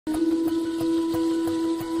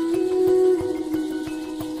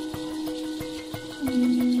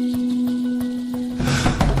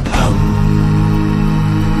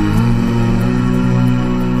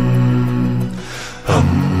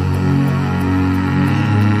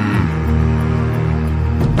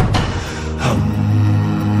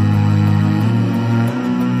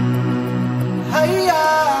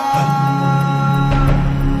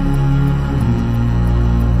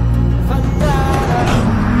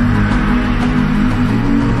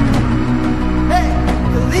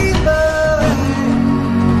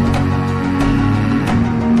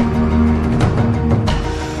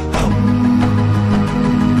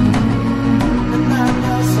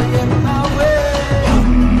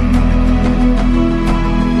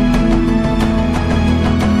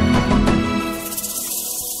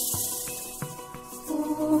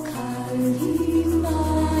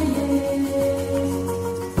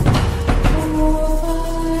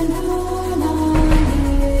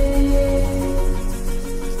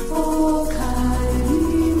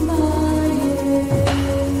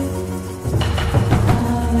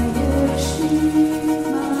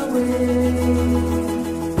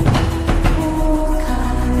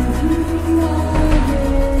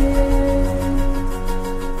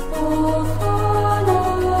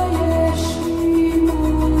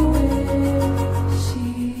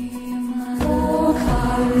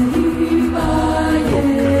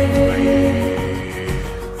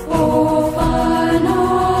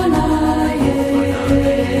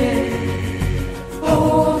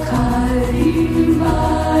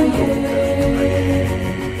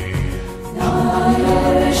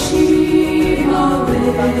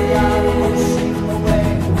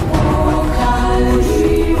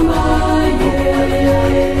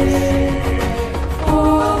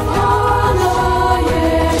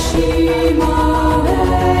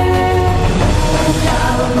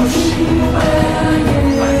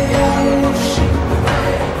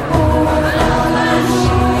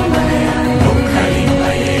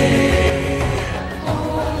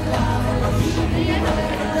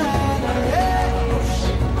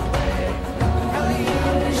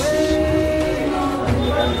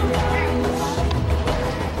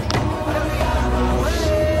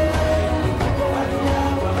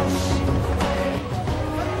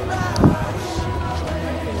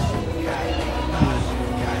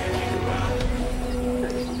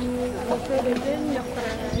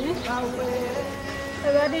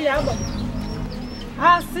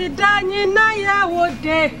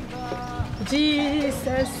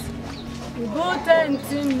Jesus, good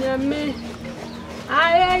and me.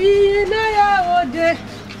 I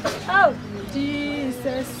oh,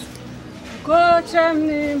 Jesus, go to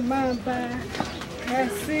me, my back. I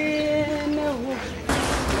see no.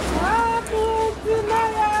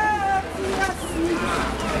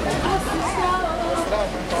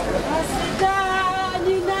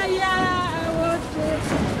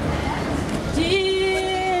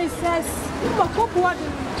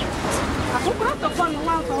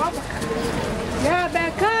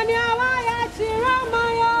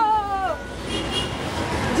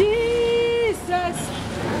 Jesus,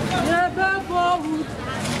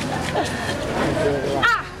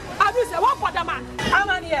 ah, I just what for the man? I'm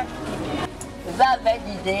on here. That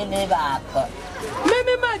veggie day never.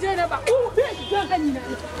 Maybe my general. Oh,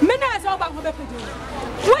 Menas over for the people.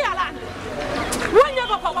 We are land. We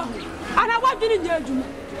never forgot. And I want you in your doom.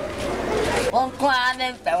 One clan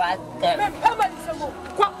and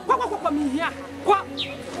What me here? What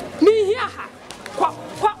me here? What?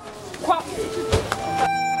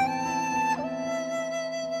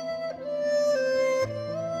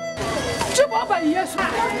 Yes,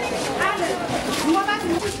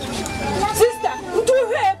 sister, do you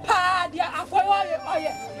hear pad? Yeah, I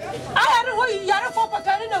don't know you are for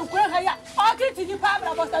Pacarino, Graham. I'll get to the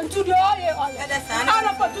power about and to the oil. I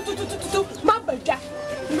don't want to Mamba Jack.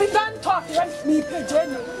 We don't talk to me,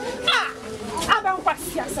 Jenny. Ah, I don't want to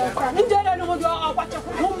see yourself. I don't know what you are. What a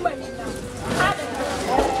woman.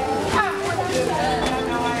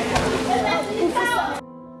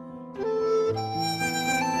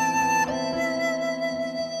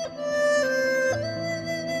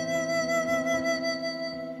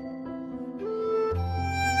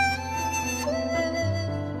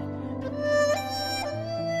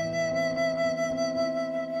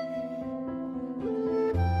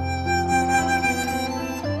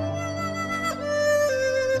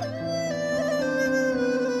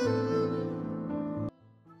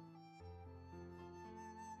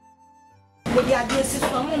 Yeah, this is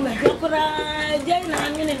from my day.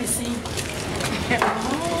 I'm going to see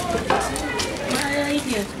my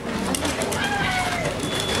idea.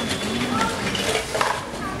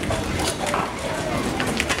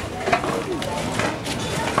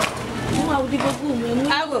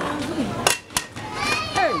 I will.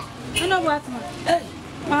 Hey, you know what? Hey,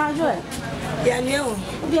 my joy. Yeah, no.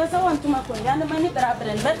 Yes, I want to make one. And the money that I've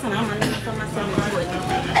been better than I'm from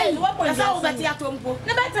myself. Hey, what was all that you have to go?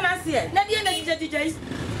 The better than I see it. Never any DJs.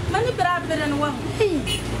 Money that I've been one. Hey,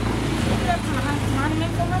 that's my money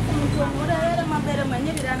for nothing. Whatever my better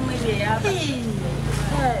money than my dear.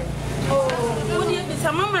 Hey, oh, would you be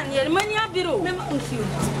some money? Your money I'll be room.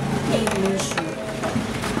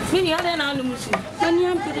 Many other animals. Money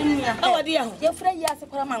I'm putting me. Oh, dear. Your friend, yes,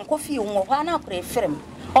 a man coffee or one up a firm.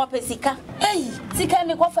 Or Pesica. Hey, Sika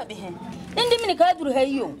me coffee behind. In the minute I do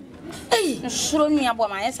you. Hey, show me about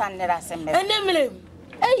my son that I send me. And then,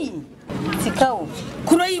 hey, Sika,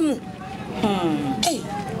 Kuraimu. Hey,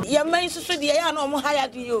 your man is so dear, I know more higher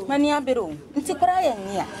to you. Mania Beru, it's a crying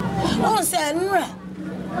here. Oh, say,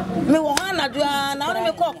 me Wahana, now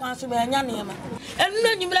me call Council Yanima. And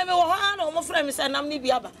then you blame Wahana or my friends and I'm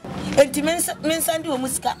Nibiaba. And to men send you a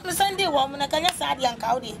muscat, Sunday woman, I can't say young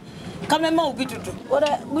cowdy. Come and move it. What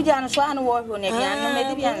a good young swan war who never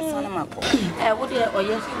maybe son of Mako. I would hear or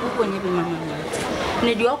yes, when you be my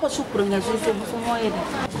need the opposite bring us from more.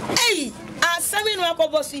 Hey, I 7 walk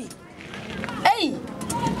of Bossy. Hey,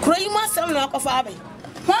 Crema, some knock of Abbey.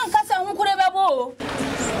 One cousin who could ever go.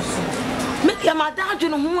 Make your mother, you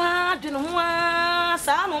know,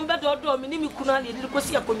 son on bed or door, Minimi Kuna, little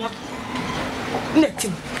Cosia Cognac.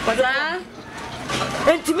 Nothing. But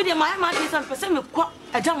and to me, my mother is a person of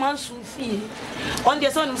a German soon feel. On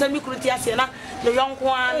the son of Semicrutiasena, the young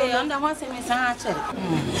one, and the one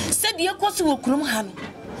said the Acosta will Crumhan.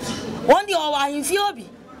 One day I in Fiobi.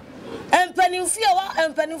 And penny fear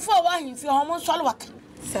and penny for wine for almost Salwak.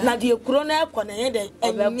 Now the Crona Conade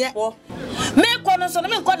and yet. Make one of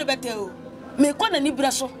some corner better. Make one any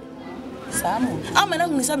brasso. Sam, I'm an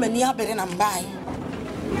only some near better than buy.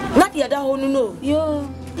 Not the other one, no. Yo.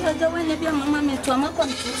 You're the one of your mamma to my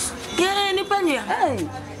countries. Yeah, any penny. Hey,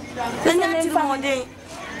 then you found day.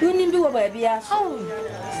 You need to do a baby. Oh,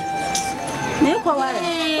 Nico,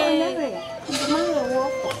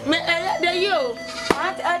 may I let you?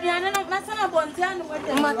 I don't know, my son of one town with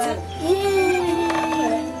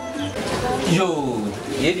Yo,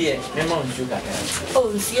 idiot, my mom sugar.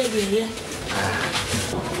 Oh, see,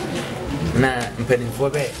 nah, I'm penning for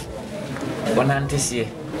bed. 100 years.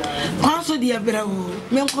 Paso dia bravo.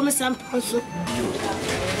 Me come sam paso.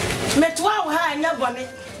 Me twa ha nya bone.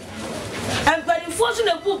 Empari fosu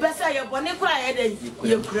na bu besa ye bone kura ye dey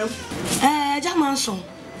ye kuram. Jamanson.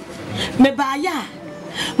 Me ba ya.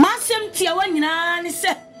 Masem tia wa nyina ne se.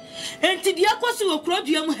 Enti dia kwaso wo kura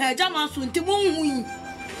dua mu ha jamanson nti mu hu.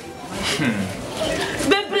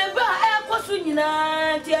 Bebreba kwaso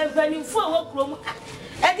nyina ti empani fo wo kura mu.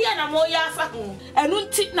 Edi na mo ya afa ho. Enu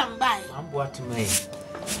nti na mbai. Mambo atmai.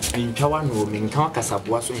 Ntwa no me nka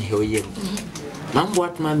kasaboa so he oyem. Mambo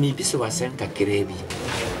atma me bi se wasen kakere bi.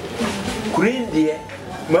 Kurin die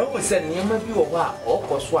ma wo se niam bi wo a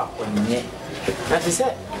okoso akonye. Na te se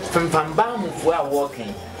fempamba mu fu a wo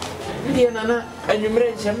kan. Ndie nana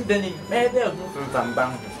anwumre nchem dani me da hu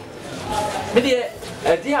fempamba. Me die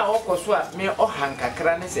edi a okoso a me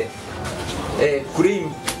ohankakra ne se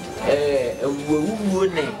kurin wo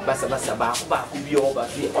ne basa ba ku bi oba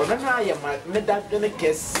fi ona na ya ma me da ne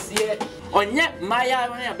kese onye maya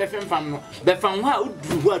ya be femfam no be fam ho a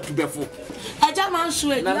uduru ho atubefo aja man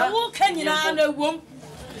so e na wo kanyina na wom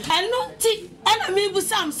eno ti ana mi bu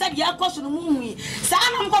sam said ya koso no mu hu sa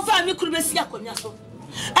na mkofa mi kuru besi akonya so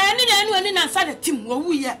ani na sa da tim wo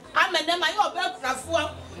wu ye amene ma ya oba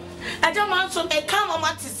kunafo aja man so e kan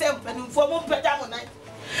mama ti se mpanimfo mo peda mo nan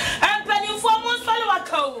mpanimfo mo sole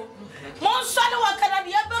waka o mo sole waka na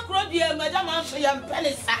de be kuro bia ma aja man so ya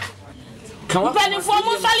mpelisa mpanimfo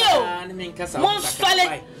mo sole o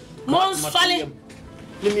mo sole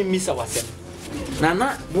Let me wasem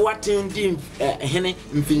nana boaten di hene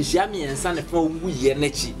mfinhia me ensa ne fa wu ye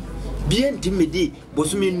nachi bia ndimedi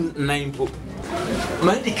bosumi nanpo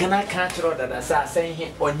mandi kana ka tro dada sa sen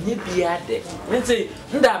he onye bia de nti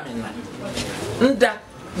nda me na nda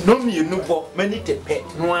no mi nu bo mani tepe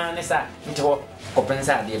no ane sa nti ho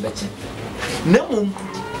kopensa de bechi na mum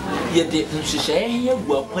ye de nhihye he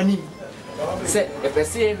gu akwani se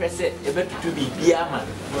epese ebetutu bibia ma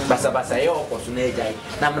basa ye okoso na ejai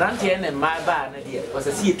na mrante ne ma ba na de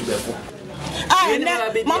osasi etubefo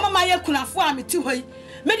ne mama ma ye kunafo a meti hoi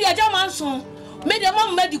me de aja manso me de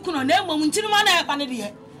mama di kuno na emom ntini ma na eba ne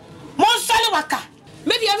de mo sole waka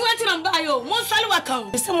me de anu ati na mba yo mo sole waka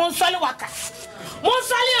o se mo sole waka mo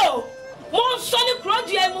sole o mo sole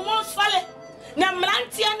krodia mo sole na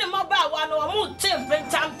mrante ne ma ba wa no mo tempe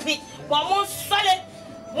tampi mo sole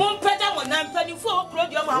mon peda mon ampani fo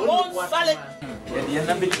produit ma mon sale e dia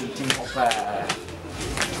na betintim opa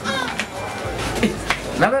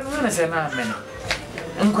na ba na se na men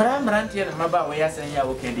nkora mrantie na maba wo ya sen ya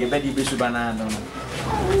wo ke de bedi besu bana no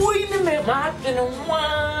wo ni me ma te no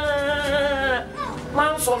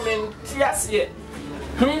man so men tiasie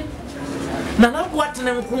na kwat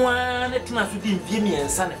ne nkoa ne tena so di mfie mi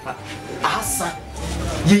ensa ne fa asa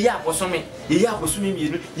ye ya bosome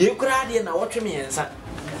mienu ye kura de na wotwe mi ensa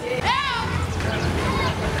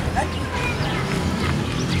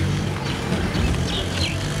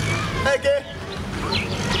Okay.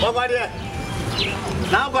 What there?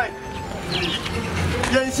 Now, boy.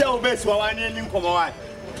 You show best for one in come on.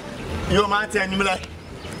 You might tell me like.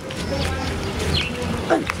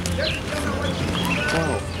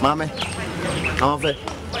 Oh, mommy. I'm off it.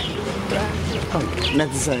 Oh, not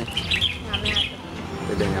the same.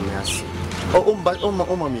 Oh,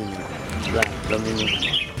 mommy.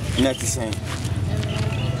 Not the same.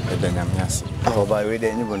 Oh, by the way,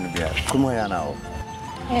 then you're going to be out. Come on now.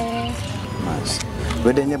 Nice.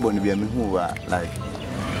 But then you're going to be a man who are like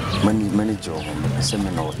many job, semi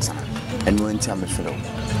notes, and one time a fellow.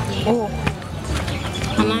 Oh,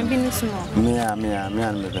 and I've been small. Me, and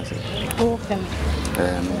okay.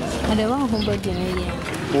 I don't want to be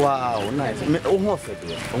in wow, nice.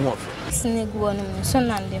 Snake one,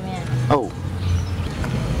 son, and the man. Oh.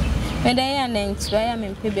 But I am then to I am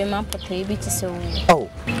in Pibema Potato to so. Oh,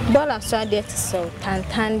 Bola saw there to so,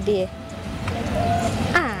 tan dear.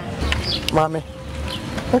 Ah, mommy.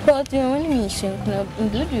 Because you only mission,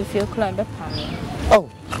 do you feel club upon me? Oh,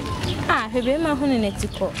 ah, Pibema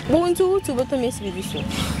Honetico, going to but Miss Bibiso.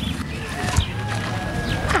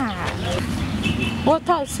 Ah, what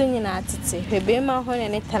are singing at it? Pibema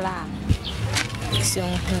Honetala.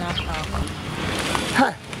 Soon,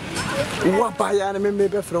 ha. What by an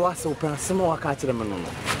maybe for us open some more catch them.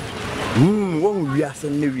 Won't we ask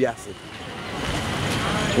and new yes?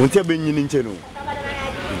 Won't you be in channel?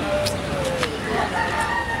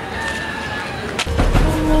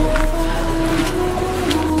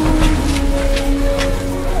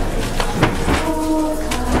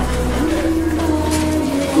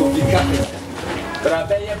 But I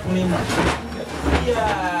bet you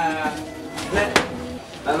yeah.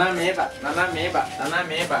 Nana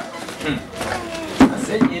meba. I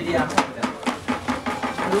said, yeah,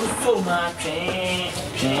 so much.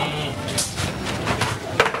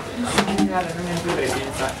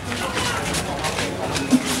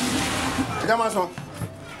 Come on, son.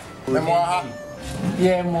 Memoir.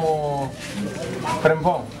 Yeah, more.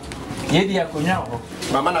 Prempon. Yedi akunya ho.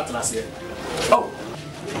 Mama na tenase. Oh.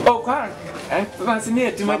 Oh, kan. Tenase ni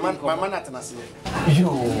eti mama na tenase.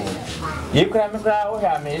 Yo. Ye kra me kra o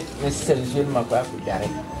ya me sensual makwa kujare.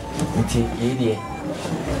 Nti yedi.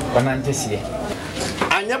 Bana ntese.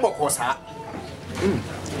 Anya bokosa.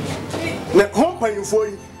 Ne kompanyfo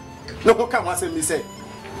yi. Ne ko kan wase mi se.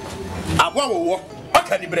 Abo wo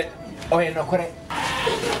aka ni bre. Oye no kore.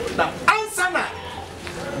 Na ansa na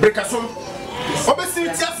brekasom. Obesi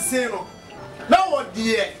ti asese no. Na wo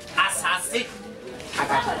die asase.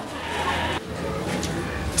 Akaka.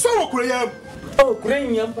 So wo kure yam. Oh, kure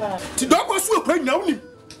nyam pa. Ti do ko so kure nyam ni.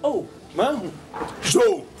 Oh, mahu.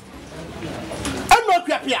 So. Ano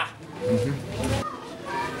pia.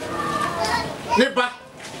 Neba.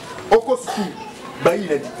 Oko school. Bayi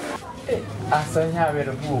na di. Asanya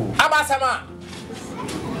were bu. Abasama.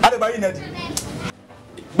 Ade bayi na di.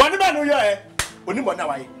 Bani ba no yo oni mo na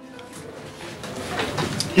waye.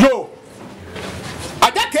 Yo.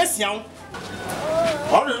 Aja kesian.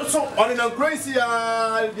 On na crazy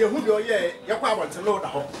de hu de oye ye kwa abonte no da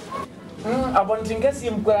ho. Abontin kasi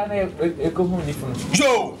mkura na ekohu ni funu.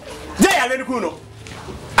 Yo. Je ya le ku no.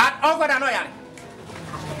 At ogoda no ya.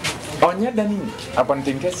 Onya dani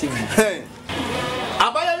abontin kasi mu.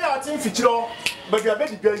 Abaya ya otin fichiro baby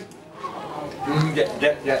abedi gbe.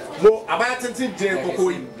 Yeah. No, abaya tintin je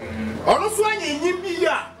kokoyi. Ono so anya nyim bi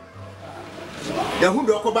ya. Ya hu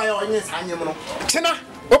de okoba ya onye sa anyem no. Chena,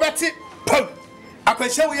 obeti pam.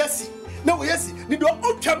 Akwahye wo yasi. Na wo yasi, ni do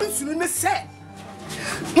otwa besunu ne se.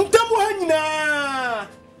 Ntamu ha nyina.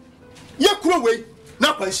 Ya kuro wei, na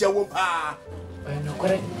akwahye wo pa. No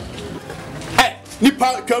kore. Hey, ni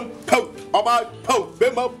pa kam pau, oba pau, be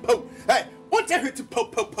ma pau. Hey, what take it to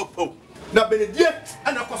pau. Na benedie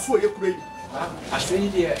ana kwaso ye kuro yi.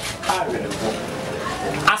 Asani dia awe ko.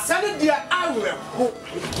 Asane dia awe ko.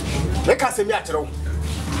 Me ka se mi a kire wo.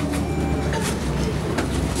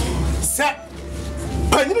 Se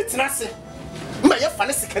panyi tenase. Ma ye fa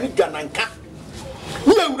ne sika ni gananka.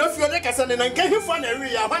 Ni awura fi ole ka se ne nanka hifo na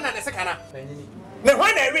ewe ya hwana ne sika na. Panyi. Ne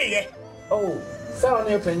hwana ewe ye. Oh, sa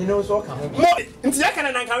na panyi no so ka ho. Mo nti ya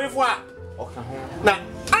kana nanka wefo a. O ka ho. Na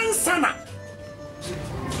ansana.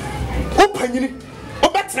 O panyi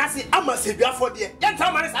Obetrasi ama sebiafo de ye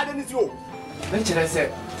nta mare sa de ni ti o Ne kire se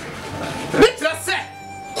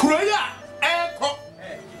kuroya eko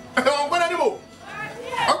ongbona ni mo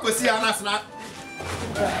okosi anasna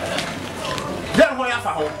ya ho ya fa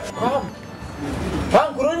ho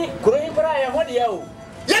Kwam kuroni para ya ho de ya o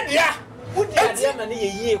ye dia udi ade ma ne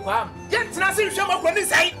ye kwam ye ntrasi hwe makro ni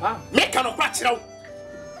sai me ka no kwa kirew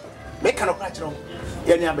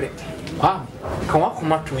ye ni abre kwam kan wa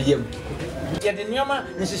koma to yem ye de nyoma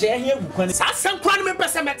nhihye ya hia gukwan sa san kwa ni me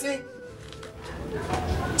pese meti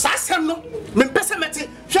sa san no me pese meti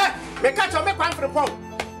hwe me ka cho me kwan frepon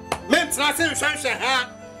me ntrasi hwe ha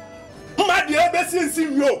ma de be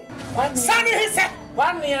sinsin yo sani hise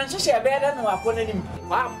kwam ne ya nhihye be da no akona nim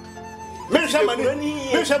kwam me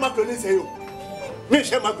hwe makroni se yo me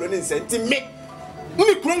hwe makroni se nti me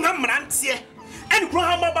ni kron ha mrantie eni kron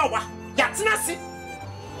ha mabawa ya tena se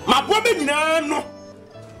mabo be nyina no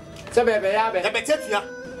se bebe ya be e be tetua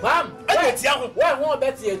kwam e tia ho wa ho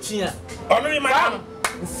be tie tua ono ni madam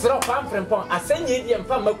nsro kwam frempon asanye die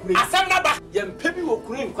mpa makure asam na ba yempa bi wo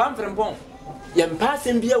kurim kwam frempon yempa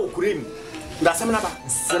asem bia wo kurim nda asam na ba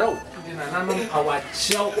nsro na nanom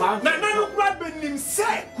awachiao kwam na nanom kwa benim se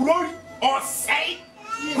kurori o sei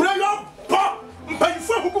kurori o po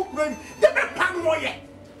mpanfo huku kurori de be pa no ye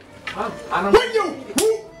anam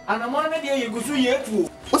anamona na dia yegusu yetu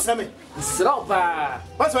o same nsro pa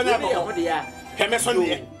paso na ba ho dia heme so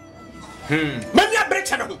ne mami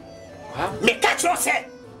abrecha no me catch you say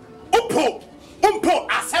umpo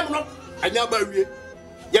asem no anya ba wie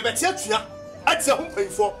ye beti atua atia ho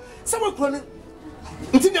mpanfo se we kro ni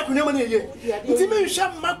nti nya kunya ma na ye nti me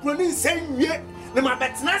hwa makro ni nsanwie ne ma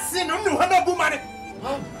betena se no ne ho na bu mare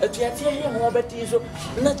atuatia ye ho beti so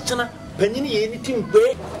na chana panyini ye ni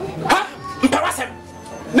timpe ha mpawasem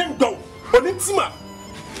ne ndo oni tima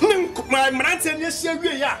ne ma mrantie ne hia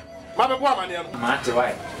wie ya ma be bo amane am ma te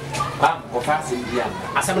wai kwam ko fase bia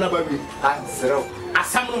asem na ba wie nsro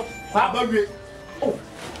asem no kwa ba wie oh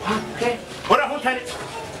okay ora ho tani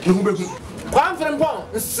ne hu be hu kwam frempon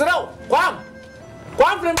nsro kwam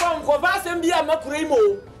frempon ko fase bia makure mo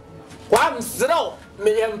kwam nsro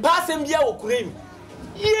me yempa asem bia wo kure mi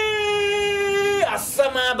ye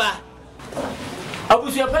asama ba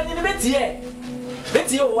abusu panyi ne betie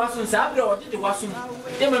Until was on Saturday or did it was soon.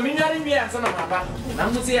 They were meaning me as an papa.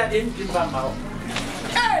 I'm to say I didn't give my mouth.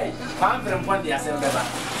 Hey, I'm from one day I said,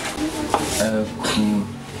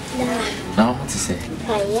 now what to say?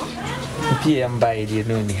 PM by the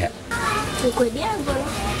noon here.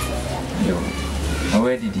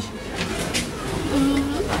 Where did he?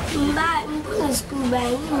 School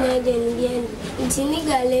by Indian, it's in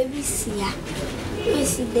Galabisia.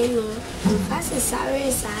 Yes, they know. Fast as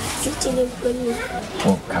teaching him.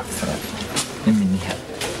 Oh, Kafra. Eminia.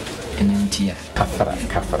 An empty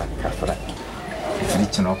Kafra. If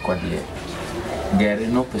it's no cordial. There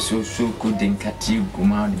is no pursuit so good and cut you go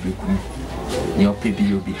out the book. Your baby,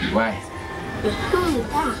 you'll be why?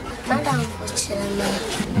 Madame for children.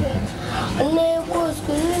 And then goes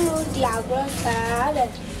to know the Agra.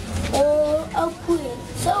 Oh, a queen.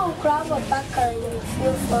 So grab a back and you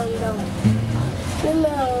feel fun now.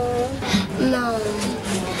 No,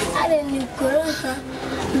 I didn't go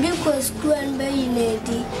because school and baby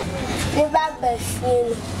lady. The back best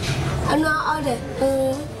and no other.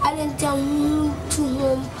 I didn't tell you to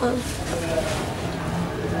home.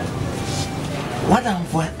 What I'm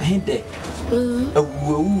for here? A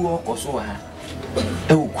walk or so.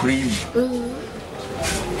 Oh, cream.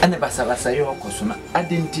 And the Basala your cosona, I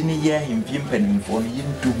didn't hear him pimping for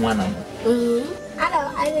him to one.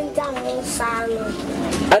 I didn't tell him, Simon.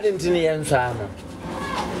 I didn't hear Simon.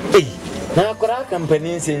 Hey, now could I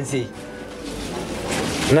company since he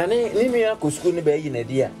Nane, Nimia could school be in a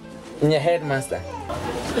dear in your headmaster.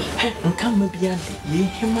 And come beyond ye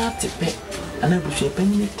him out to pay, and I will shape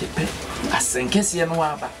any to pay. I sink Cassian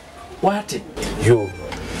Waba. What it? You,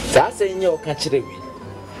 that's in your country.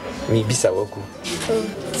 Me bisawoku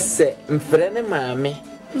se mfrene maame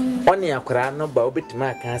oni akora no ba obeti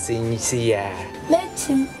ma kan se nyisi ya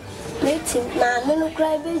metim maame no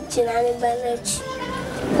kra be gina ne banachi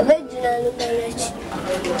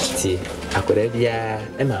ti akora dia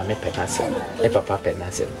e maame penase e papa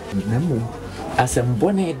penase namu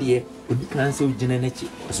asembone de odi kan se ogina nachi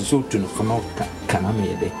so otu no fono kana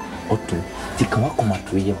me de otu ti kan akoma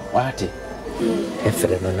to yem wate e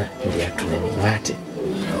fere no na ndi atuna ni wate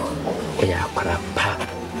ya krapa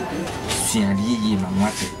siari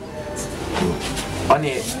mamate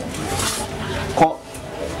oni ko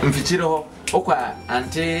mfichiro okwa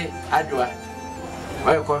ante adwa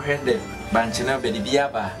oyo ko hende banchina be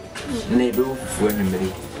diaba na ebe ofufu enumere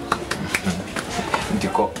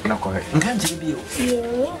ndiko na ko he nkanji bi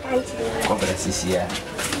o ko bra sisia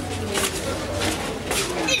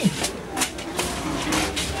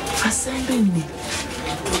asembeni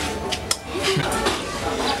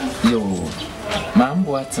yo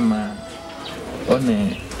mambo atma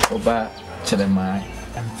one oba chelema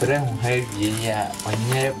amfre hu ha wie ya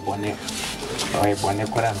onye bone oy bone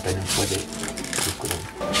kwara mpeni fode ikuru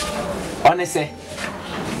one se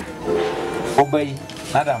obai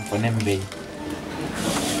nadam fone mbei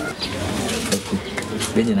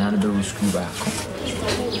benye na be school ba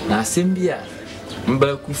na asembia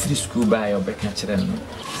mba ku free school ba ya obeka kire no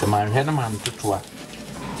se man hena man tutua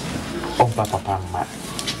oba papa ma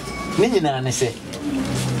ni nyina ne se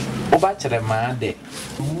oba kire ma de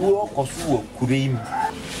wo koso kureim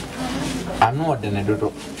anu ode ne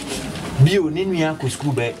dodo bio ni nua ko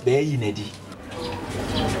school ba yi na di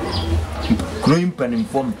kureim panim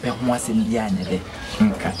fom pe ho asem bia nya de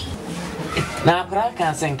nka na akra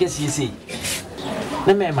kan senke sisi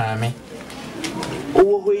na me maame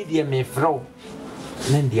owo hoi de me fro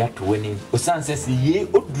na ndi atweni osanse si ye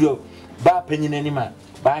oduro ba panyin anima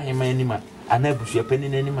ba hema anima anabusu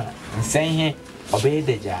panyin anima nsen he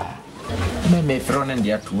obedeja me fro na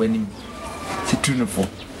ndi atweni situnufo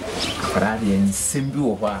krade nsembi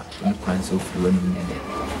wo ha nkwanso furu anu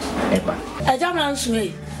ne eba ajamna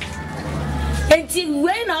nsuwe enti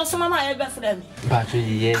we na osoma ma ebe frem ba so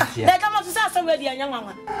ye ntia da kama so sa we dia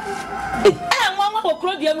nyanwanwa nwanwa ko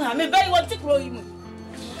kro dia mu ha me bai won ti kro yi mu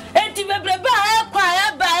enti bebre ba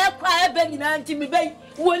ebe nyina enti me bai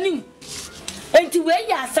wonim enti we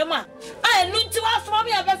ya asema nu nti wa so ma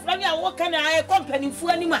ebe frem ya wo kan ai company fu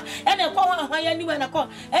anima ene ko ho ya anima na ko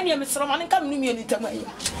ene me soro ma nka me nu mi tam ayi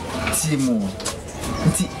timu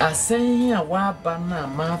nti asen a wa ba na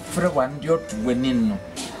ma frɛ wa ndi otuwanin no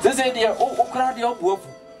sese dia o kra dia obuofu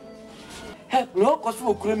he no ko so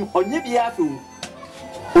okura mi onye bia afi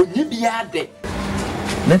onye bia de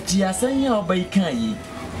na ti asen a obai kan yi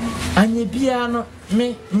anye bia no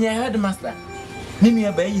me nye headmaster ni mi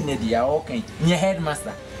aba yi na dia o kan nye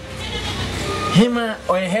headmaster hima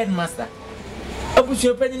o headmaster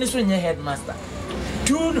abusu panyin so nye headmaster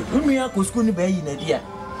tu umi akọ school ni ba yi na dia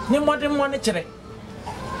ni modern mo ne kire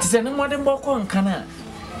ti se ni modern bo ko nkana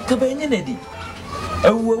ka ba nyi na di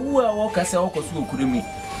Ewu a woka se wokoso okuremi.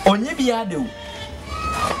 Onye bia de o.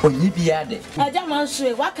 Onye bia de. Aja man so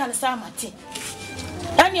e waka ne sa mate.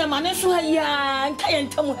 Ani ma ne so haya, nka ye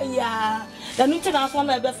ntam haya. Da nu ti na so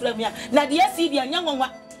na be frem ya. Na de asi dia nya nwanwa.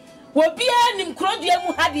 Wo bia nim krodua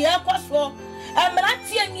mu ha de ekoso.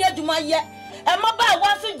 Emrati ani adwuma ye. Emaba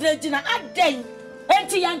wa so gyina adan.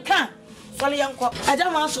 Enti yanka. Fole yanko. Aja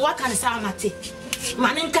man so waka ne sa mate.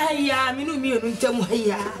 Ma ne nka haya, minu mienu ntam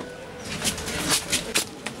haya.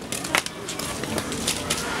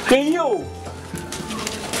 Kenyo.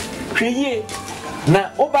 Kriye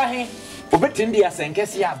na obahe obetindi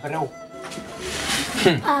asenkesi abrɛw.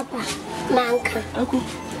 Papa, manka. Aku.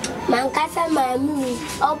 Manka sa mami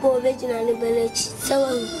obo obejina ne belechi.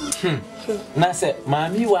 Sawan. Na se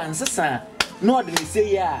mami wa nsesa na ode ne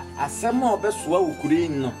sei a asɛm a obesoa okure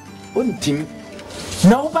no. Ontim.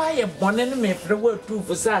 Na obaye bone no mefre wa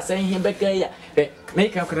tufu sa asan he beka ya.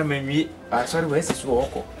 Make akra manwie. Sorry we sisi wo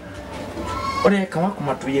okɔ. Ode kan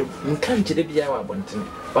akoma to ye nka nkyere bia wa bontene.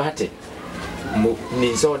 Bahate. Mo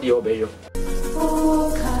ni so de obeyo.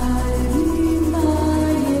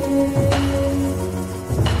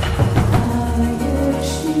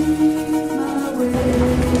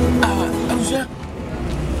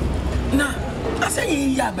 Na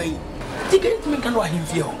asay ya bay. Ticket me kan wa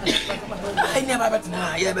himfie ho. Ai ne ba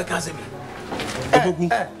betna ya be kan se mi. Obogu.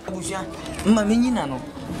 Abusia. Mma me nyina no.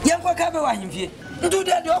 Yanko ka be wa himfie. Ndu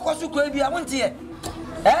de okoso kwa bia wontie.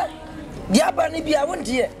 Dia ba ni bia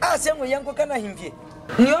wontie. Asem wo yanko kana himfie.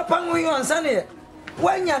 Ni opa nwo yo nsane.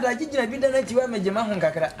 Wanya da gigina bi da na tiwa megema ho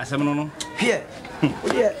kakra. Asem no no. Hie.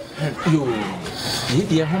 Odie. Yo. Yi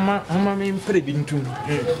dia homa me mfre bi ntum.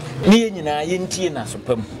 Ni nyina ye ntie na so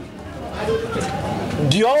pam.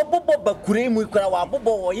 Dio bobo bakure mu kwara wa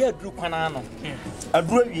bobo wo ye aduru kwana no.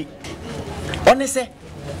 Aduru awie. One se.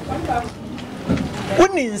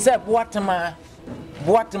 Woni nse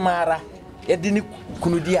boatmara ye de ni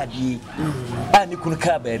kunu di ade. Ani kunu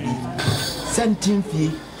ka ba bi.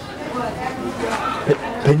 Santimfie.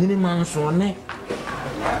 Penini manso ne.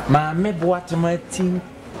 Ma me boatma tin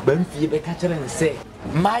bamfie be ka kire nse.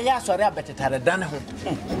 Ma ya sori abetetare dan ho.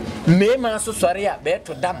 Me ma so sori a be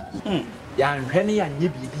to dam. Ya nhwene ya nye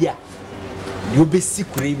bibia. Yo be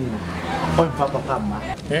sikure mu. On papa ma.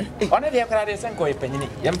 One de yakra de senko e penini.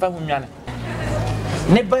 Yemfa hu nwane.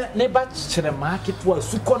 Ne ba kire market wa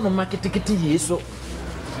suko no market kiti yeso.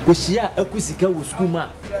 Oshia akusika wo school ma.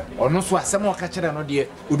 Ono so asem o ka kire no de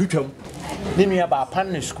odutwam. Ne nua ba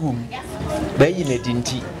pan ne school. Ba yi na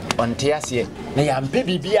dinti. Onte ase. Na ya mpe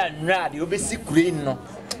bibia nwa de obesikure no.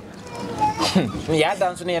 Ya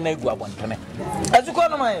danso ne na egu abontone. Asuko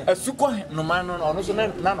no mai. Asuko no man no ono so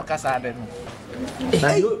na no kasa ade no.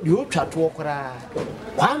 Na yo twato okra.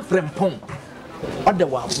 Kwan frempon. Ode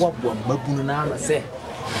wa aboabo mabunu na ama se.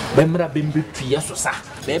 Bemra bembetu yeso sa.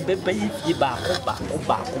 Bebe yi ba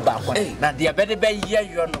ko. Na dia bede be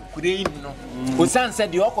ye yo no kure no. O san se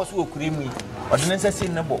de okoso okure mu. Ode ne se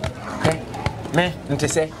sin na bo. Me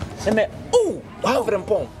ntese. Me kwan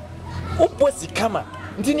frempon. Oposi kama.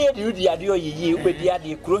 Ntini edi ade oyiyi ubedi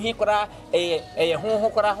ade kuro hi kora ho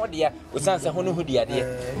kora ho de o san se ho no hu de ade.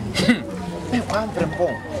 Me kwan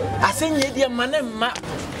frempon. Asenye di mane ma.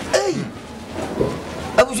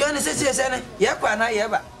 Abuja ne sese sene ya kwa na ye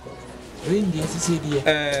ba. Rendi sese di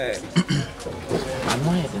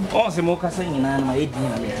Amoye dem. O se mo kasa nyina na edi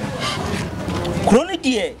na me. Kuro ne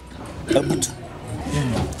die abutu.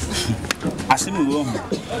 Asemi wo.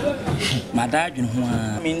 Madadwin ho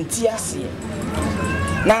a. Menti ase.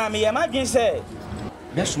 Na me ya madwin se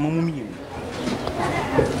be so mo mi yewu.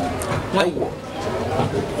 Ayo.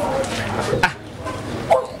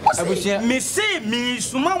 Abuja me se mi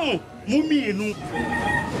suma mu mienu.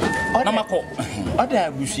 Na mako. Oda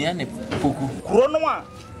abusia ne poku. Kuro no a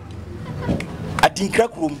adinkra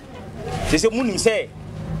kurom. Se munim se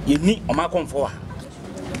ye ni o makonfo a.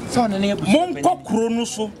 So na ne abusia. Monko kuro no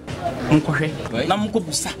so. Nkohwe. Na monko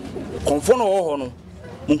busa. Konfo no ho no.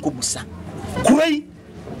 Monko busa. Kuro yi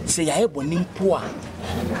se ya eboni mpo a.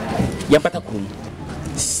 Ya pata kuro.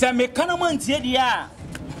 Se me kana mantie dia.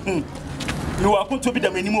 Ni wa kunto bi da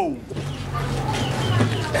manimo.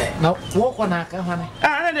 Na wo ko na aka hwane.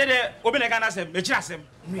 Na de obi na kana asem, me kira asem.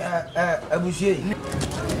 Abusie.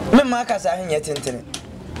 Me ma aka sa hanye tentene.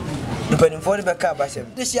 Mpani for be ka ba asem.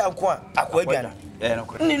 De si anko a akwa aduana. No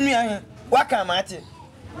ko. Ni nua he. Waka ma ate.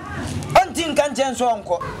 Onti nka nchen so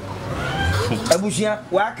onko. Abusia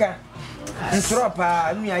waka.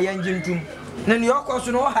 Nsropa nua ya njintum. Na ni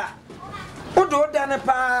okoso no ha. Udo da ne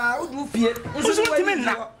pa, udo fie. Nso timi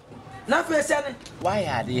na. Na fe se ne. Why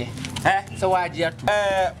ade? So why atu?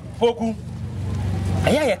 Poku.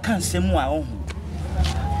 Aya ya kan semu a ohu.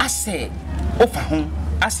 Ase Ofa ho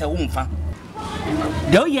asa wo mfa.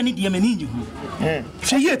 De o ye ne de mani nyi hu.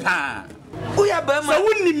 Hwe ye pa. Wo ya ba ma. So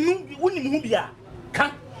wonim hu bia.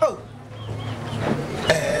 Ka. Oh.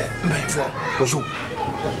 My phone. Ojo.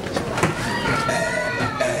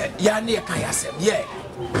 Ya ne ka ya sem ye.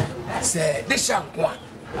 Se de shanko a.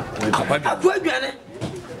 Akwa aduane.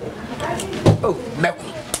 Oh, meko.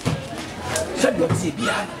 Se do ti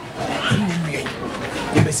bia. Nwie.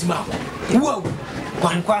 Ye besima. Wow.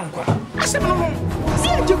 Kwa. Asem no. Si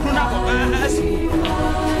aje kru na ko.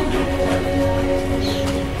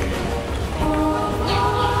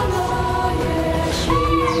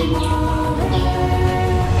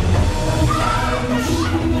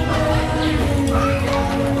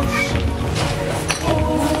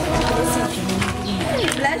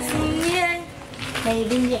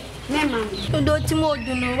 Baby, Mama, you don't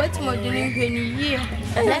know what more than you hear.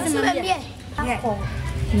 Let's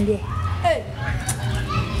Hey,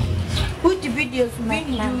 put the videos for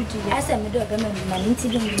me. I said, my dog,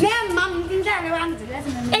 Mom,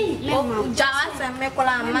 hey, Jas and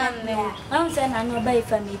Mekola man. I'm saying I know by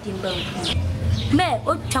family timber. Me,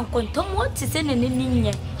 what can contain what is in an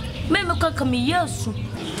Indian? Mamma can come here soon.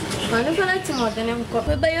 I don't like to more than I'm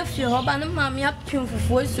covered by a few hob and mammy up for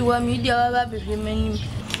voice to a media of him.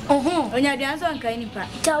 Oh, when you're dancing on kind of part.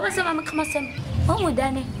 Tell us, Mamma, come some. Oh,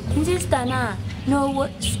 Danny, insist now. No,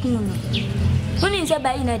 what school? When is a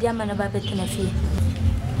by in a diamond about betting a fee?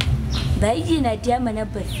 By in a diamond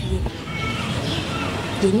about fee.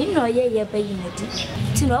 Didn't know ye by in a ditch.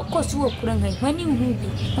 To no cost work when you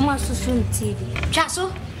movie, almost soon TV.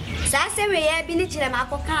 Chasso. Sasa we ya bini chira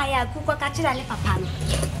makoka ya kuko kachira le papa no.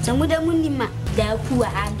 Samuda munima da ku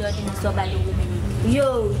ando na so ba le wo.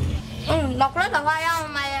 Yo. Na kura da wa ya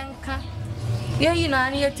ma yanka. Ye yi na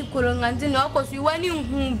ani yeti kuro nganti na okosu wani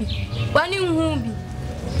nhumbi. Wani nhumbi.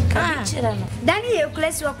 Ka chira no. Dani ye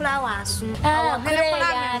klesi wa kula wa asu. Ah, kure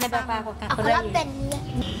ya ne papa ko ka. Kura ben.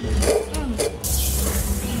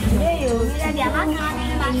 Yo, mira dia ma ka ni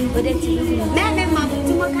ma. Ode ti. Me ma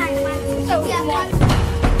ti mo ka ni ma. Ya.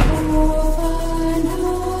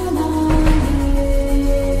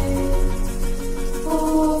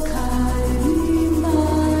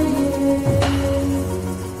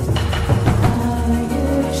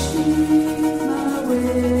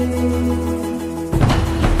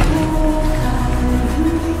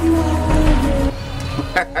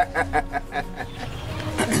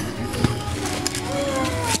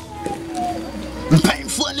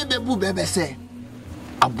 Painful ne bebu bebe say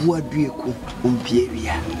aboa dueku ompie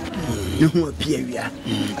wia ne ho apie wia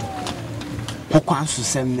kokwanso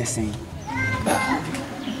sem ne sen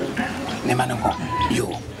ne manako yo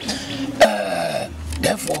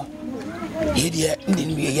therefore ye dia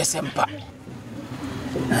ndin wi yesempa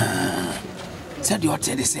said you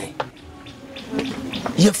tell say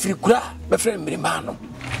ye free kura be friend me man no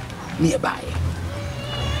ye bae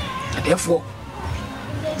therefore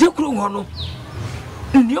je kuro hono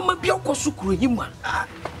nyoma bia koso kuro yima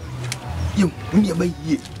yum nyoma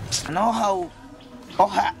yie na how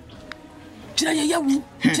oha tira ye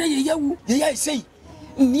yawu ye ya sei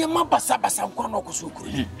nyoma basa nko na koso kuro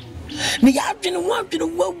ni ya adwene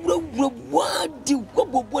wa di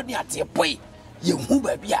gobobo ni atepoi ye hu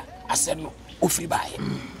ba bia ase no ofiri bae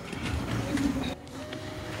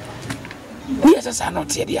ni esa sa no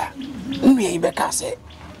tie dia nwe yi be ka se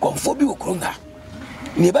konfo bi okuro nga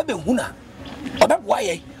ni ba be hu na obaboa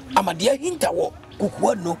ye amade hinta wo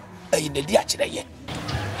kukuwa no ayi ne di akire ye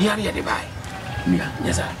yare ye de bai mia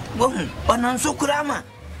nyesa wo onan so kurama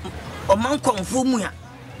o man konfo mu ya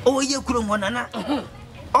o ye kuro ngona na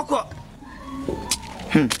oko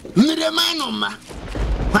mire mano ma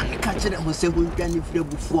pan ka kire ho se hu twani fire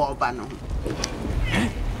bufu oba no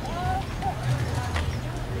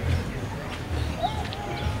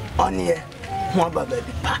onye ho baba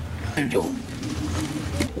bi pa njo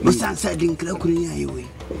musansa dinkra kurunya yewe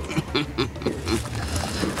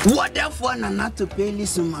whatever na not pay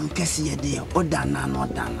listen man kesi ye de odana no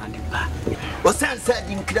odana de ba musansa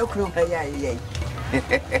dinkra kurunya ye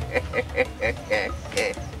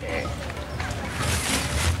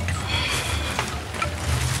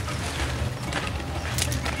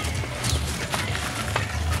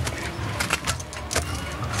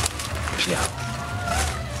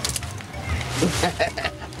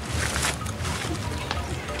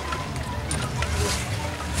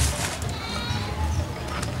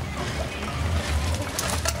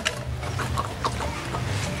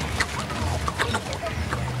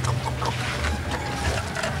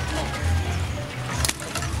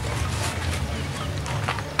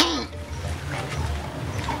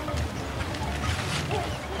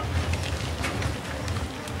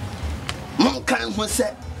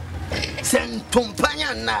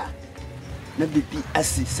Tumpanya na bibi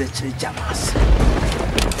asi se chiri jamas.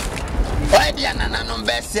 Why dia na no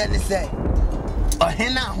bese ni say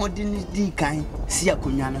ohena ahodi ni di kan si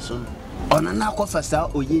akonya ne so no ona na akofa sa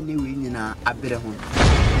oye ne we nyina abere ho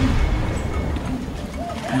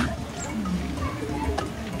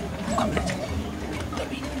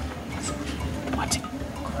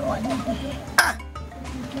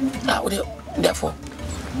therefore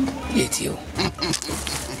it's you.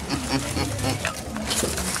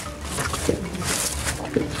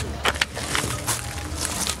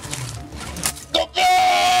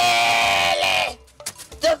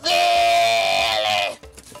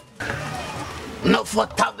 No for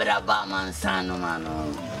tabra ba mansano mano.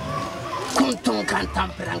 Kuntum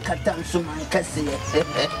kantam prankatam suman kasi.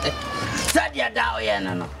 Sadia dao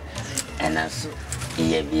yana no. Enaso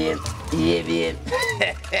ye bien.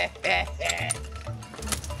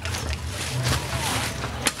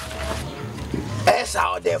 Esa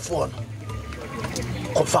o de phone.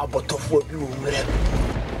 Kofa botofo bi wo mre.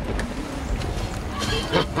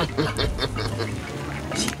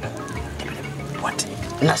 What?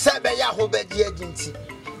 Na sabe ya ho be di aginti.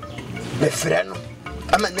 Be frɛ no.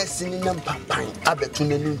 Ama na sini na mpampan abetu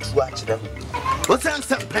na ntu a kyerɛ ho. O san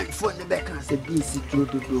sampan phone ne be kan se bi si tro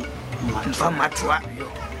dodo. Mfa matwa yo.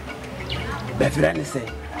 Be frɛ ne se.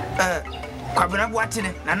 Kwabena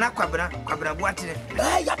boatene nana kwabena boatene.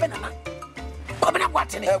 Ya be nana. Kwabena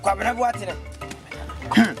boatene. Kwabena boatene.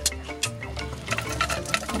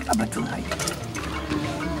 Abatu hai.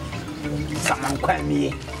 Saman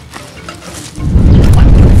kwami.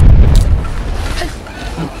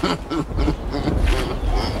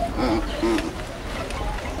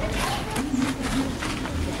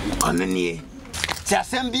 Onani. Ti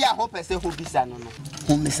asem bia ho pese ho bisa no.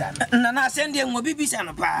 Ho misa. Nana asem de ngo bibisa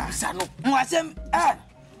no pa sano. Mo asem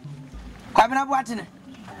kwabena boatene.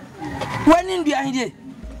 Wani ndua hide.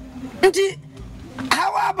 Nti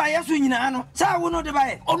hawa ba yesu nyina no. Sa wo no de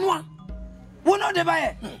bae. Ono wo no de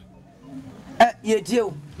bae. Ye tie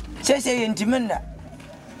se ye ntimenna.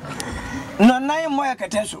 No nan mo ya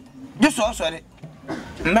keteso. De so sore.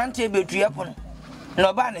 Mante betua pono.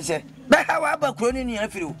 No ba ne se. Ba hawa ba kro ni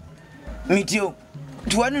afiri o. Mitio.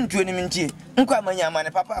 Tuwanu ntuo ni mintie. Nkwa manya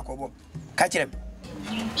amane papa akobo. Ka kirem.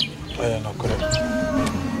 Oya no kore.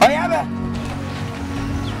 Oya ba.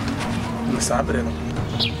 Sabre no.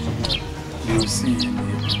 You see.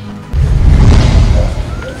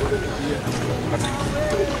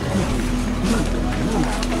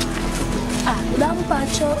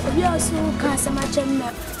 Lampacho, we also customer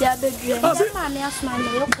chamber. Ya bedre. Mama asma me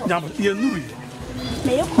yoko. Nyam ye nuri.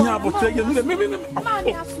 Me yoko. Nyam botre ye nuri. Me. Mama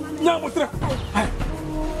asma. Nyam botre.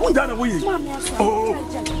 Unda na wo yi. Oh.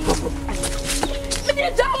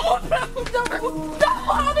 Me jamu.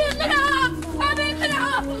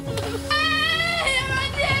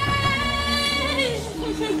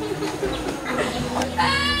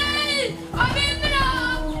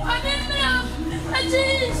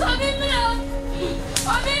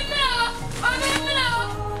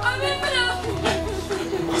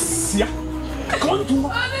 Sia. Quand tu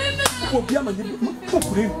vas bien manger,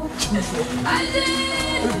 pourquoi tu me fais?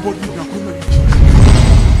 Everybody na kuma.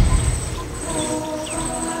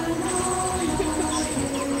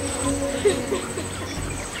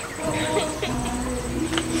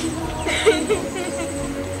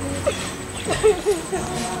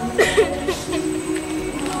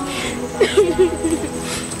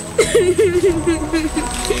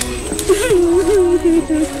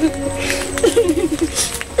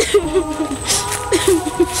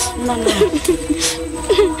 Mama.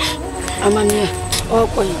 Amania,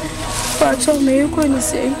 oko yi. Pacho me yoko ni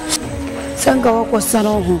se. Sanga wako sana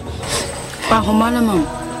ho. Pa homana mam.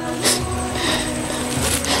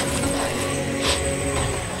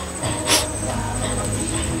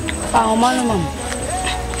 Pa homana mam.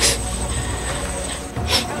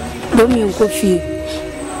 Domi nko fie.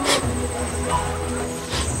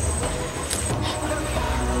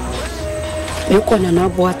 Yoko na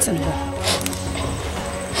boate no.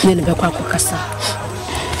 Nene be kwa kasa.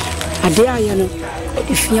 Ade aya no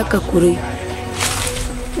ifia kakure.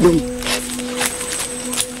 Dum.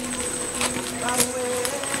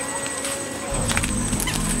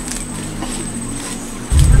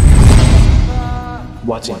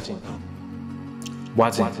 Watching.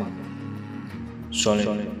 Sorry.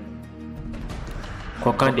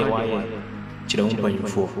 Kwa kande waye chira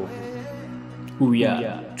umpanyufo.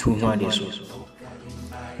 Uya chuhwa deso.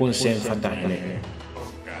 Unsen fata hele.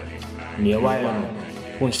 Ni waye no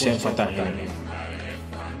unsen fata hele.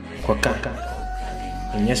 Kwa kaka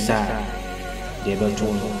nyesa deba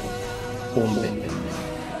tuno umbe.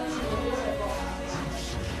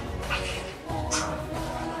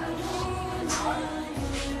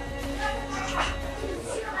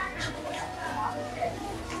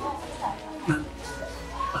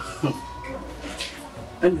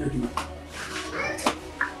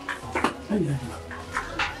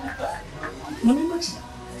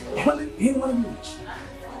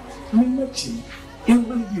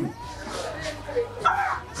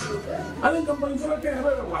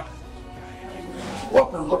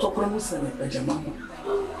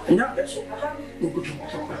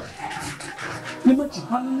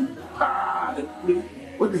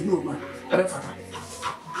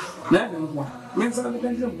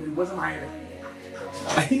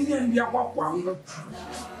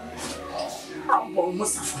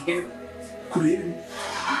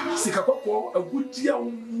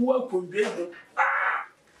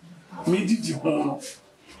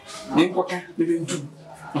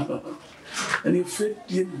 And if it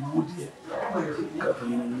didn't would yet,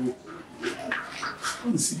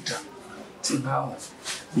 sit down, think how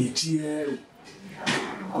me cheer,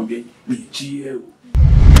 me cheer.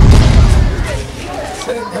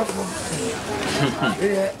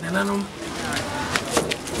 Nanum,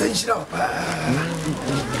 then shop.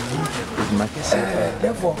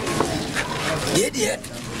 Therefore, yet.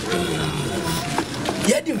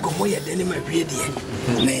 Yadim komo ya deni ma hwe de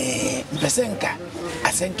ne pesenka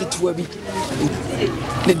asenke tuwa bi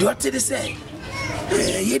ne do ate de say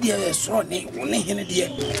yedi ya so ne woni hene de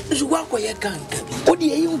nso kwa koye kanka bi odi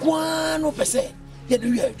yi nkwa no pese ya de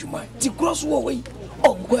wi adwuma ti cross wo we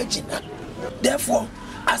onko agina therefore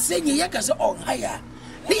asenye ya kase on haya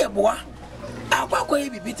ne ye boa akwa koye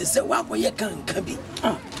bibi te say wa koye kanka bi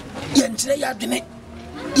ye nkyere ya adwene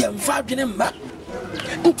ye mfa adwene mma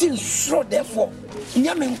nti so therefore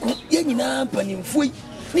nyamenko ye nyina panimfo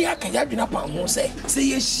ni aka ya dwena pa ho se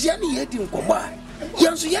ye hia ne ye di nkomo a ye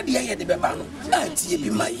nso ye de ye de beba no anti ye bi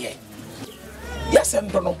ma ye ya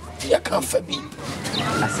sembo no ye kan fa bi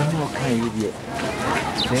asem o kan ye de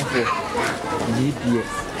therefore ye de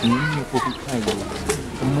ni ko ku kan ye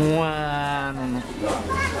moa no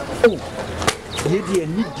oh ye de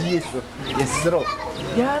ni die so ye sro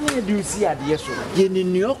ya na de usi ade so ye ni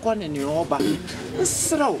nuoko ne ne oba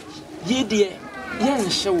sro ye de yan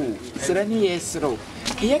show serani yesro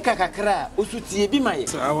ye kakakra osutie bi maye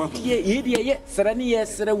ye de ye serani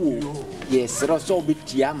yesra wo yesro so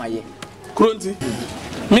betia maye kronti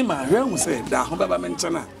me ma hwe hu se da ho baba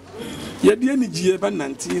menchana ye de ni gie ba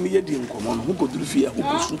nanti ni ye di nkomo no ho koduru fie ho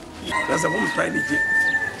kosu dasa ho mpai ni gie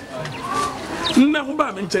nna ho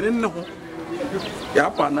ba menchane nna ho ya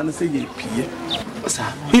pa nan se ye pie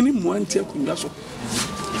sa ini mu anti akunga so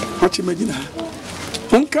wachi magina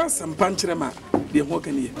onka sampanchire ma de ho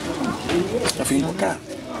kan ye afi ka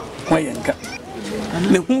wayenka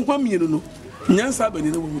ne ho kwa mienu no nyansa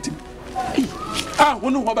abani na womutim ho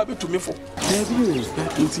no ho ba betumi fo dabi o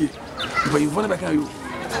ntie bayi vona ba kan yo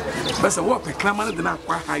basa wo pe klama na de na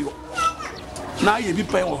kwa hayo na ye bi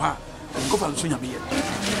pen wo ha ko fa nso nyame ye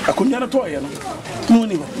akonya na to ye no no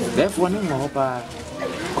ni ho therefore ne ho pa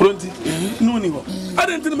kronti no ni ho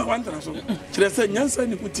adenti na ma wantara so kire se nyansa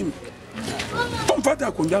ni hutim pomfata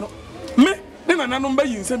akonya no me ne na nanom ba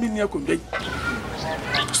yin sami ni akonya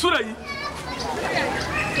sura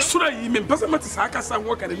yi me pasa mate saka sa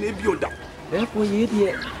wo kare na bi oda therefore ye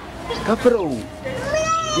de kapro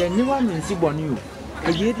ye ni wa mensi boni o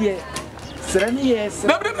ye de serani yes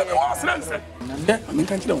serani se amen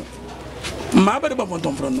kan kire wo ma ba de ba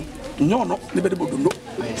fonton fron no nyo no ne be de bodondo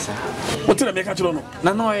esa o tira me ka kire no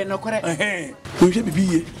na no ye no kore o hwe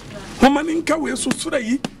bibi ye ho ma ni nka we so sura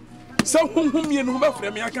yi sa honhom ye no ba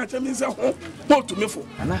frɛ me aka kyɛ me se ho mo to me fo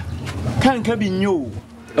ana kan ka bi nyo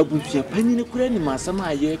abutua panini kura ni masama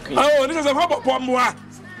aye kan oh ni se fa bɔ moa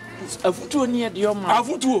afutuo ni de o ma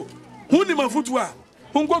afutuo hu ni mafutuo a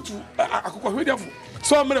hu ngotu akokɔ hwediafo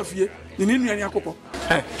so amra fie ni ni nuani akokɔ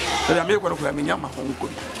ya me kwara me nyama ho nkɔ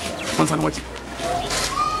honsa na wachi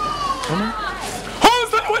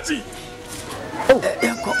honsa na wachi oh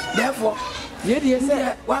yanko therefore ye de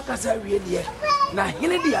say wakasa wie de na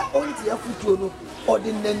hene dia onti afutuo no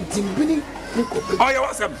odi nantimbini ni ko oya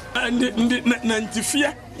wasam ndi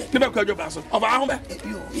nantifia ne ba kwa dwoba so oba ho be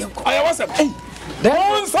oya wasam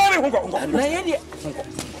don sorry hunko na ye de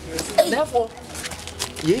therefore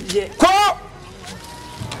ye de ko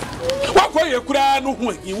wa ye kura no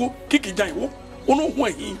ho ahiwo kiki jan wo ono ho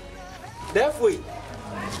ahi therefore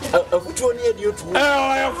afutuo ni ye de otu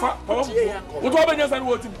oya fa wo to ba nyasa no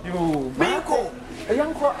wotim yo biko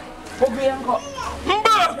yanko obi yanko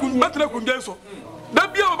mba kun batra kun genso da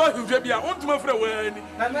bia ba hwehwe bia ontuma fra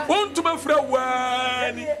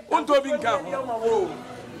wani onto bi nka ho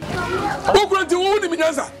okuranti wo ni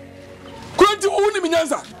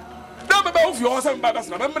minyansa da baba wo fi o se mba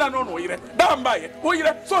basna bemra no no yire da mba ye wo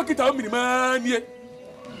yire so kita o minimanie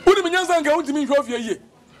wo ni minyansa nka ontimi hwe ofie ye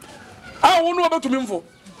a wo no obetumi mfo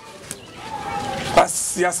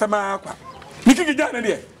Asia sama kwa. Niki jana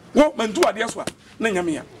de. Wo mantu ade so a na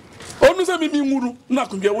nyame ya. Onu se mimi nguru na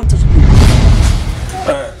kundua wonte so.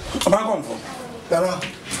 Ama konfo. Dara.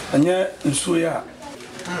 Anya nsuo ya.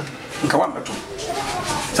 Nka wa meto.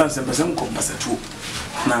 Sanse pese nko pasatu.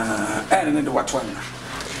 Na ene de watwa na.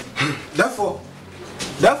 Therefore,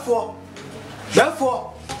 there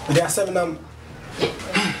are 7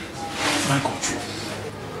 my country.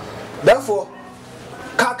 Therefore,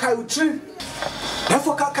 Kaka utri.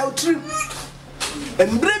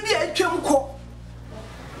 And baby, I came ko.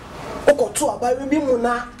 Oko to abaye bi mu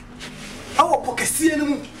na. Awo pokesie ni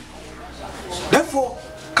mu. Therefore,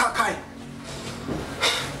 Kaka.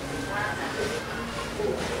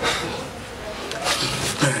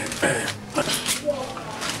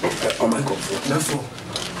 Oh my God. Therefore,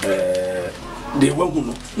 they were who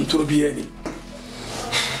no be any.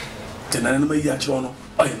 Then I never yet no.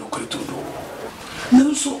 I know quite to do.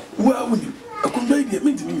 No, so where would you? I could be a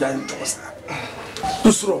meeting down to us.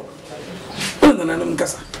 No, so. And then I'm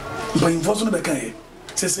Cassa. By involving the Bacay,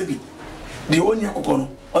 says Sebi. The only Cocono,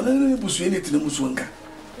 or the Busuani to the Musuanka.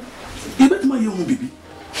 You bet my young baby.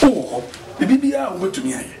 Oh, the baby are over to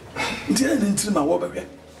me. Until my water.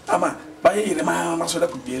 Ama, by a man, so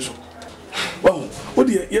that could be so. Well, what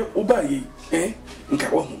dear, you obey, eh?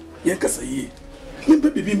 Nkawahu, Yankasa ye.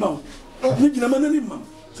 Baby mount. Nijinaman,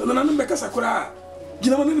 so the Nan Bacasa Kura.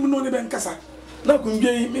 Ginaman no the Bancasa. Now could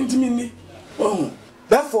be intimate. Oh,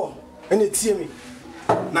 therefore, and it's me.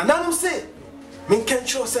 Nanam say, Min can't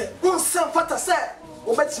show say, one son fata say,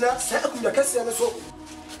 or better not say, Yakasian so.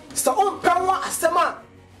 So on power as a man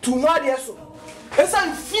to my dear so. As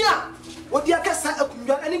I fear, what the Akasa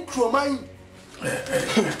any crew mine.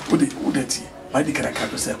 Would it, my dear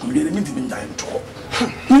Caracat say, could be a minty in dying talk.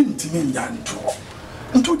 Minty in dying talk.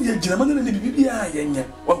 And to the gentleman and the baby, I and yet,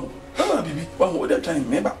 one would have time,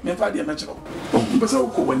 never, never dear natural. But so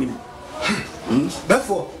cool when him.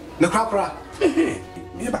 Therefore, the crapra.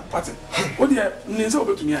 Never, what's it? What do you need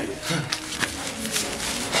over to me?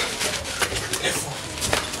 Therefore.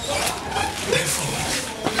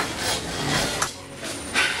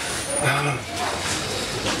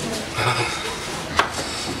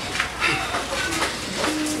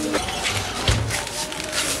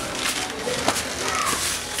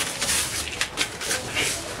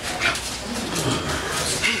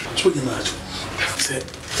 So you know, say,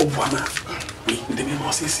 Obama, we the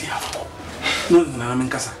people say, no, I'm in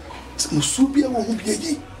Casa. Musubia won't be a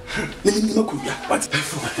ye. Let me know, what?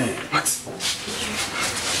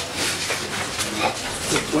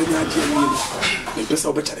 When you are here, the best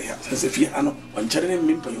of better here, as if you are not on charity,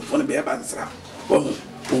 you want to be a bandsra. Oh,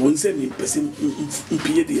 won't send me person in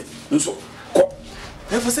P.D. And so,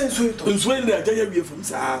 never says so. And swell the idea from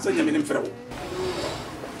Sa, so you mean in Farrow.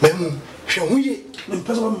 Memu, shall we? And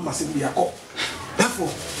person must be a cop.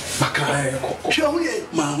 Therefore, Macray, shall we?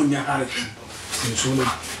 Mahunia Harry. And sooner.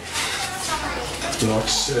 Not,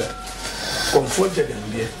 sir. Comforted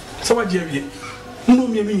and dear. So I dare you. No,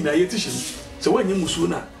 me mean I teach. So when you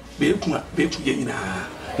musuna, be to Yenina,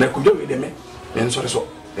 and I could do with them, and so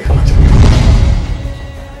they come at you.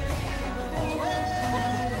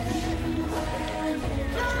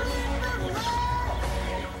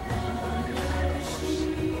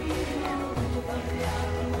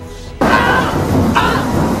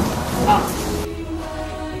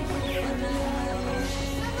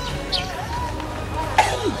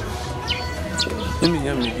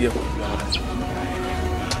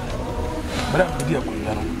 But I'm dear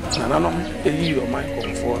Kundano, and I'm a year of my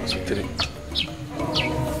comfort.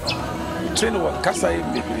 Train what Casa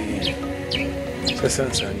baby,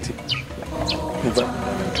 Session Santi, never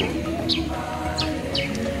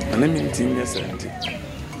and I mean, Tina Santi.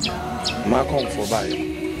 My comfort by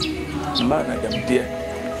man, I am dear.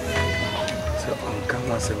 So, come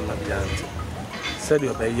once and my aunt said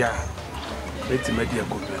your bay yard, let him a dear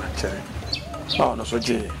good man. Oh, no, so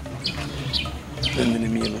jay. Then the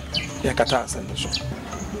meal. Yakata and so.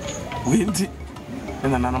 Windy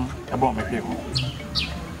and an animal about my people.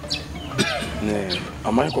 Nay,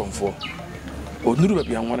 a my comfort. Or do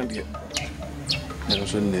be on one of you. And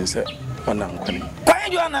so they said, one uncle. Why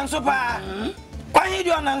do you answer, Pa? Why do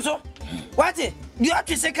you answer? What? You have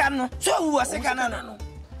to second, so who was second?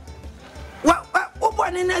 What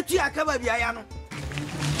one in that you are covered, Yano?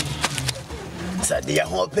 So they are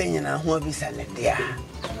hoping and I won't be silent there.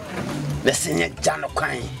 The senior Jano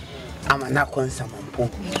Quine. I'm not consuming.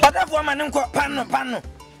 But that woman uncle pano.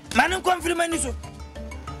 Manum confirmation so.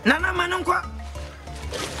 Nana manunqua.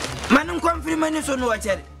 Manum confirmation so no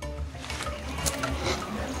watcher.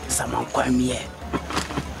 Someone come here.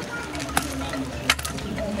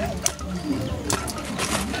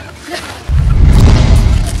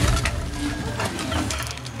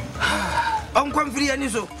 on confree any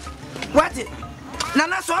so. What it?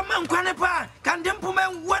 Nana so man kwanepa can dem puma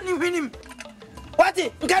one in him. What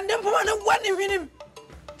it? Can dem puma one in him?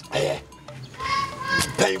 Eh.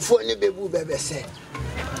 Painful ni bebu bebe say.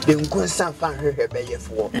 The unkunsan fan her beye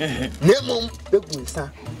for. Nemum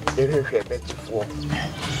begunsan the her beye for.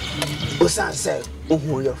 Osan say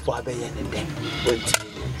ohun your for beye ne dem.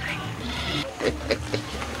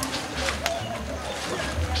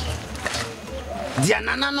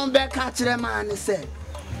 Diana no be ka kire man say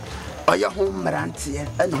oye ho mrantie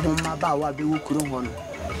ene ho maba wa be wukuru ho no.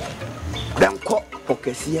 Danko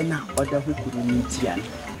okesiye na oda wukuru ni tia.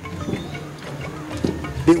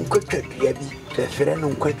 Be nkotwa bia bi fefere no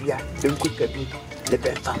nkotwa be nkotwa bi le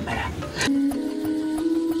be famara.